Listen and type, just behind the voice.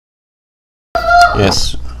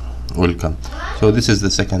Yes, welcome. So this is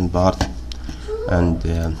the second part, and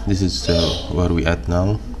this is where we at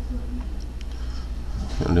now,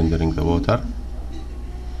 rendering the water.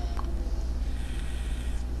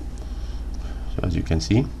 So as you can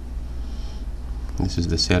see, this is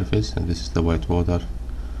the surface and this is the white water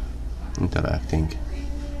interacting.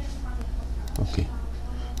 Okay,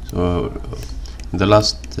 so in the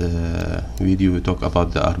last video we talked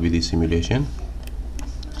about the RBD simulation.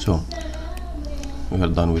 So we are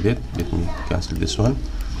done with it. Let me cancel this one.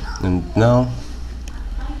 And now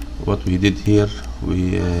what we did here,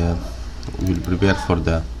 we will prepare for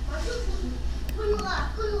the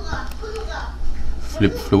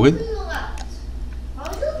FlipFluid.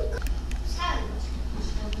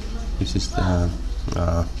 This is the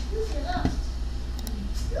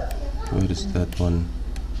where is that one?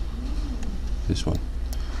 This one.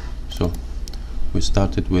 So we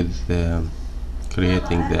started with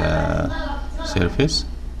creating the surface.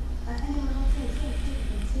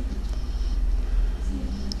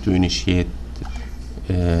 To initiate,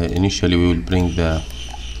 initially we will bring the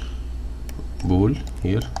bowl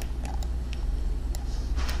here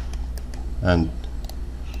and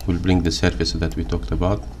we'll bring the surface that we talked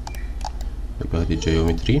about, the body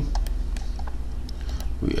geometry.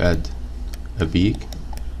 We add a peak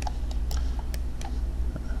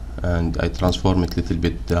and I transform it a little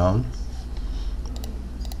bit down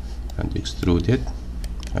and extrude it,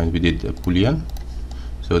 and we did a boolean.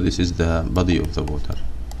 So this is the body of the water.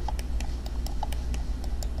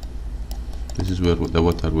 This is where the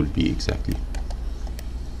water will be exactly,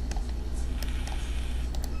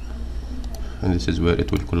 and this is where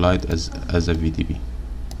it will collide as a VDB.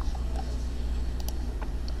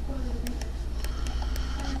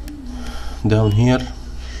 Down here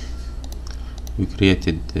we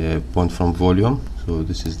created a point from volume, so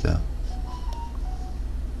this is the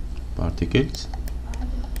particles,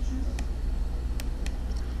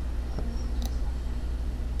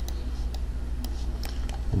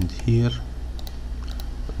 and here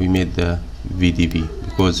we made the VDB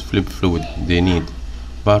because FlipFluid they need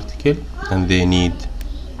particle and they need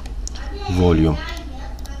volume.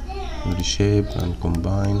 Reshape and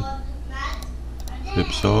combine,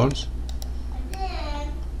 flip source.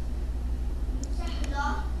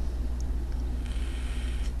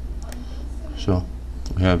 So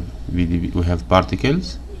we have VDB, we have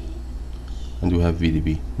particles and we have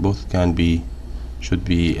VDB. Both can be, should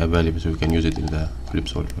be available, so we can use it in the flip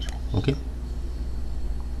solver. Okay,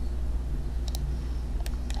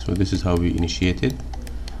 so this is how we initiate it,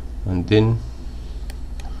 and then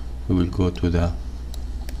we will go to the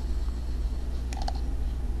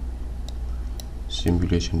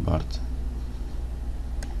simulation part.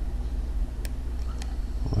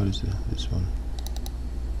 What is this one?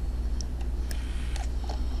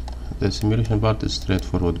 The simulation part is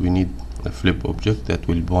straightforward. We need a flip object that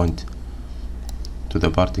will point to the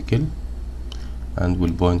particle and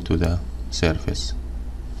will point to the surface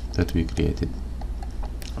that we created.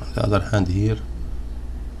 On the other hand, here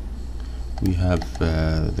we have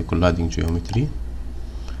the colliding geometry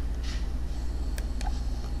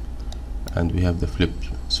and we have the flip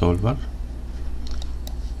solver.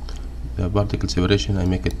 The particle separation, I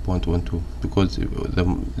make it 0.12 because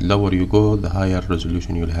the lower you go, the higher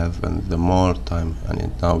resolution you'll have and the more time.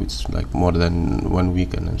 And now it's like more than 1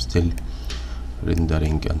 week and I'm still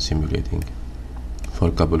rendering and simulating for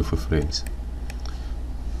a couple of frames.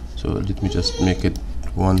 So let me just make it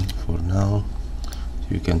 1 for now so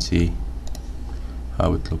you can see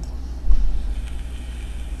how it looks.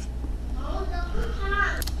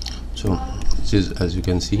 So this is, as you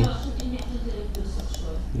can see,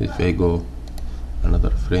 if I go another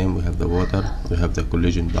frame, we have the water, we have the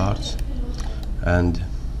collision bars, and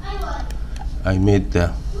I made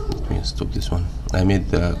the, let me stop this one, I made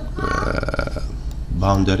the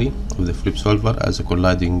boundary of the flip solver as a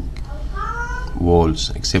colliding walls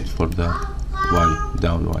except for the Y,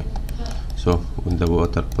 down Y. So when the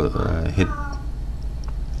water hit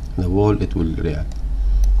the wall, it will react.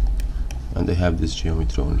 And I have this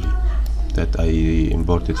geometry only that I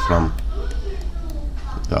imported from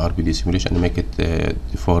the RBD simulation and make it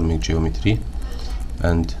deforming geometry,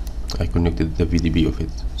 and I connected the VDB of it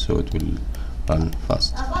so it will run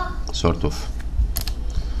fast, sort of.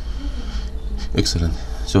 Excellent.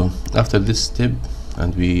 So after this step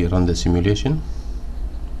and we run the simulation,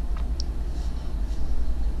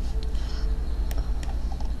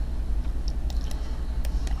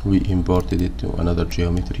 we imported it to another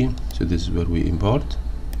geometry. So this is where we import,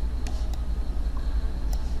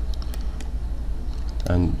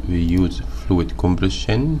 and we use fluid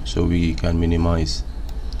compression so we can minimize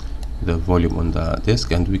the volume on the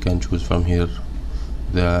disk, and we can choose from here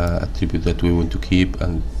the attribute that we want to keep,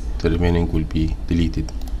 and the remaining will be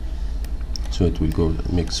deleted, so it will go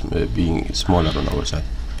being smaller on our side.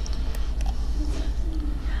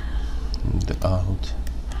 The out,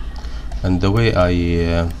 and the way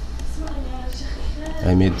I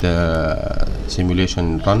made the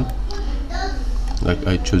simulation run, like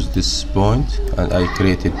I choose this point and I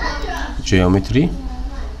created geometry.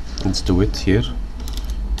 Let's do it here,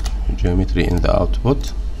 geometry in the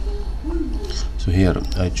output. So here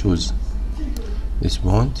I choose this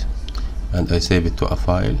point and I save it to a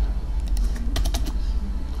file.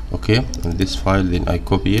 Okay, and this file, then I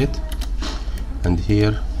copy it, and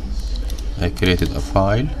here I created a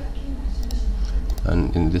file,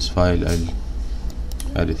 and in this file I'll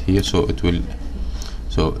add it here, so it will,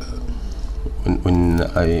 so when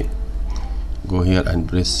I go here and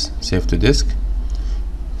press save to disk,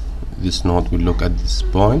 this node will look at this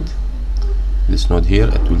point, this node here,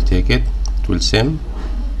 it will take it, it will sim,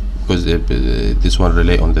 because this one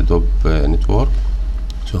relay on the DOP network,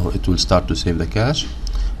 so it will start to save the cache,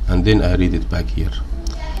 and then I read it back here.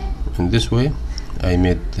 In this way I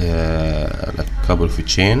made like a couple of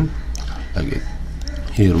chain, like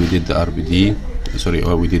here we did the RBD, sorry,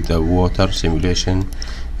 or we did the water simulation,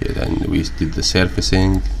 and we did the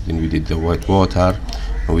surfacing, then we did the white water,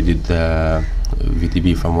 and we did the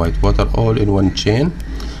VDB from white water, all in one chain.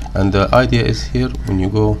 And the idea is here, when you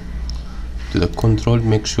go to the control,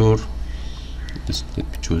 make sure just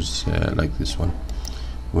choose like this one.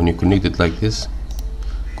 When you connect it like this,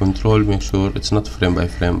 control, make sure it's not frame by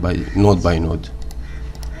frame, by node,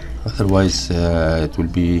 otherwise it will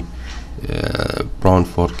be prone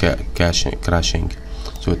for crashing.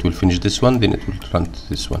 So it will finish this one, then it will run to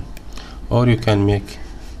this one. Or you can make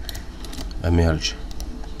a merge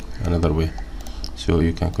another way, so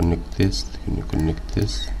you can connect this, connect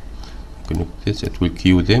this, it will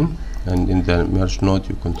queue them, and in the merge node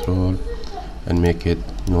you control and make it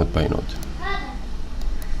node by node.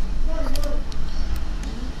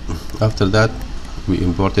 After that we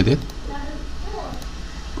imported it.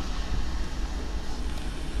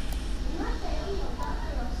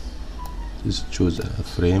 Just choose a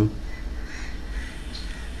frame.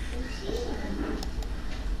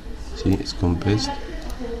 See, it's compressed.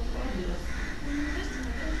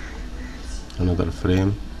 Another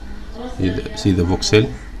frame. See the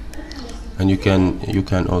voxel, and you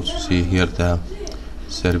can also see here the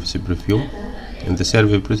service preview. In the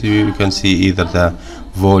service preview you can see either the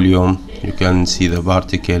volume, you can see the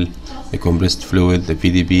particle, the compressed fluid, the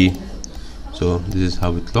VDB. So this is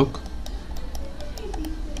how it looks.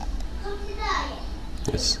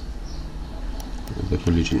 Yes, the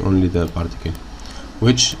collision, only the particle,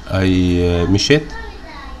 which I mesh it.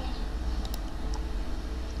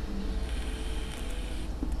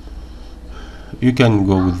 You can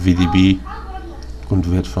go with VDB,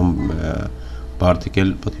 convert from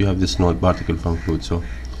particle, but you have this node particle from fluid. So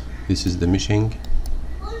this is the meshing,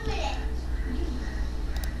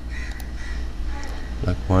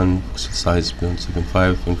 like 1 pixel size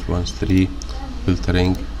 0.75, influence 3,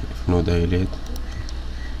 filtering, if no dilate,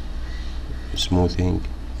 smoothing,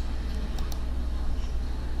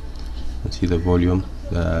 and see the volume,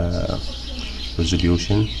 the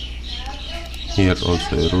resolution. Here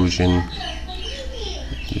also erosion,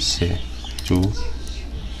 let's say 2.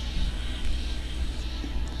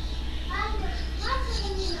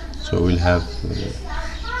 So we'll have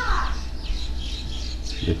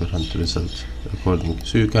different results according,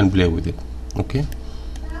 so you can play with it. Okay,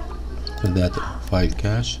 for that, file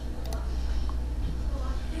cache.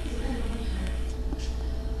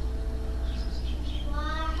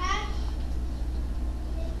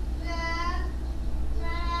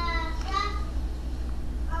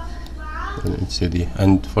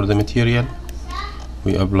 And for the material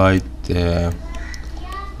we applied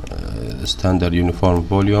standard uniform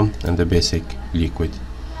volume and the basic liquid,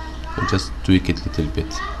 and just tweak it a little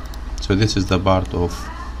bit. So this is the part of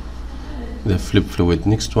the FlipFluid.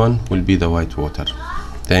 Next one will be the white water.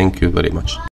 Thank you very much.